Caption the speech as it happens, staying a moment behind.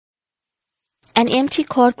An empty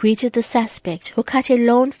court greeted the suspect, who cut a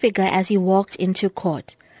lone figure as he walked into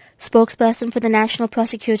court. Spokesperson for the National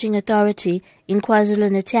Prosecuting Authority in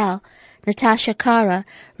KwaZulu-Natal, Natasha Kara,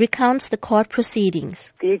 recounts the court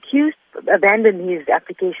proceedings. The accused abandoned his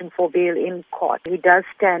application for bail in court. He does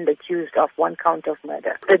stand accused of 1 count of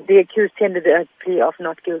murder. The accused tendered a plea of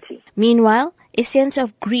not guilty. Meanwhile, a sense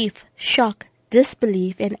of grief, shock,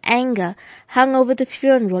 disbelief and anger hung over the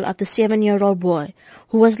funeral of the 7-year-old boy,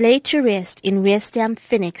 who was laid to rest in West Ham,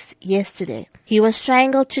 Phoenix, yesterday. He was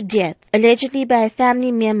strangled to death, allegedly by a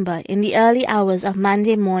family member, in the early hours of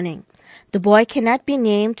Monday morning. The boy cannot be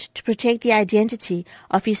named to protect the identity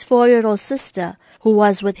of his 4-year-old sister, who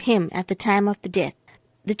was with him at the time of the death.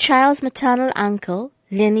 The child's maternal uncle,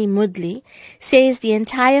 Lenny Mudley, says the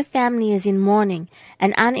entire family is in mourning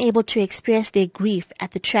and unable to express their grief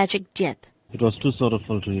at the tragic death. It was too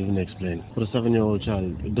sorrowful to even explain. For a 7-year-old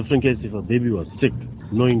child, a different case if a baby was sick,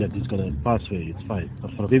 knowing that he's going to pass away, it's fine.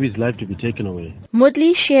 But for a baby's life to be taken away.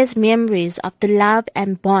 Mudley shares memories of the love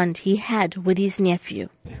and bond he had with his nephew.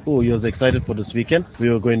 Oh, he was excited for this weekend. We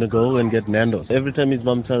were going to go and get Nando's. Every time his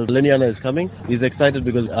mom tells Leniana is coming, he's excited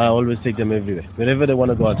because I always take them everywhere. Wherever they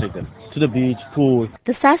want to go, I'll take them. To the beach, pool.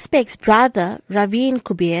 The suspect's brother, Raveen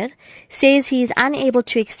Kuber, says he is unable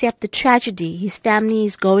to accept the tragedy his family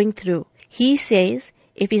is going through. He says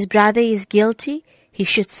if his brother is guilty, he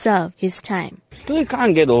should serve his time. Still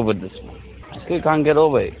can't get over this. Still can't get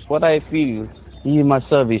over it. What I feel, he must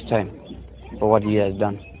serve his time for what he has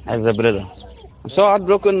done as a brother. I'm so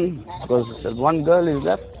heartbroken because one girl is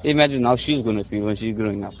left. Imagine how she's going to feel when she's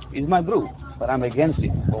growing up. He's my bro, but I'm against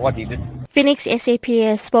it for what he did. Phoenix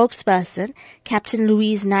SAPS spokesperson, Captain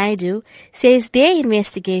Louise Naidu, says their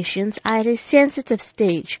investigations are at a sensitive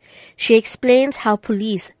stage. She explains how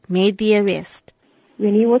police made the arrest.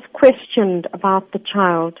 When he was questioned about the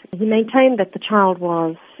child, he maintained that the child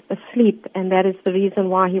was asleep, and that is the reason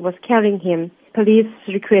why he was carrying him. Police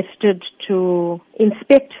requested to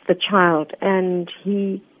inspect the child, and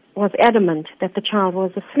he was adamant that the child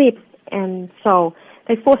was asleep, and so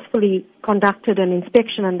they forcefully conducted an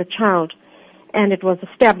inspection on the child, and it was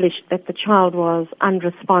established that the child was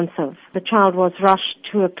unresponsive. The child was rushed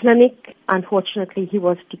to a clinic. Unfortunately, he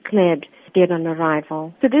was declared dead on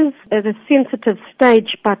arrival. It is at a sensitive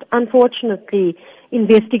stage, but unfortunately,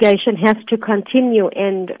 investigation has to continue,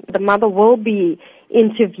 and the mother will be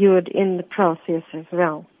interviewed in the process as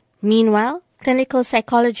well. Meanwhile, clinical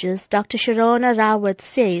psychologist Dr. Sharona Rawat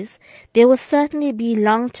says there will certainly be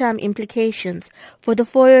long-term implications for the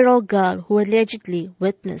 4-year-old girl who allegedly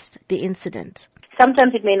witnessed the incident.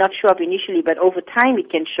 Sometimes it may not show up initially, but over time it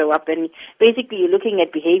can show up. And basically you're looking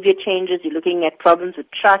at behavior changes, you're looking at problems with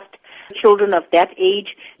trust. Children of that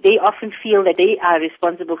age, they often feel that they are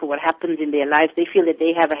responsible for what happens in their lives. They feel that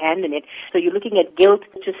they have a hand in it. So you're looking at guilt.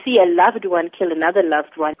 To see a loved one kill another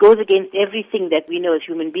loved one goes against everything that we know as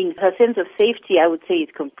human beings. Her sense of safety, I would say, is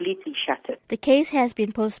completely shattered. The case has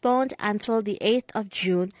been postponed until the 8th of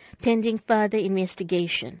June, pending further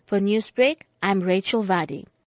investigation. For Newsbreak, I'm Rachel Vadi.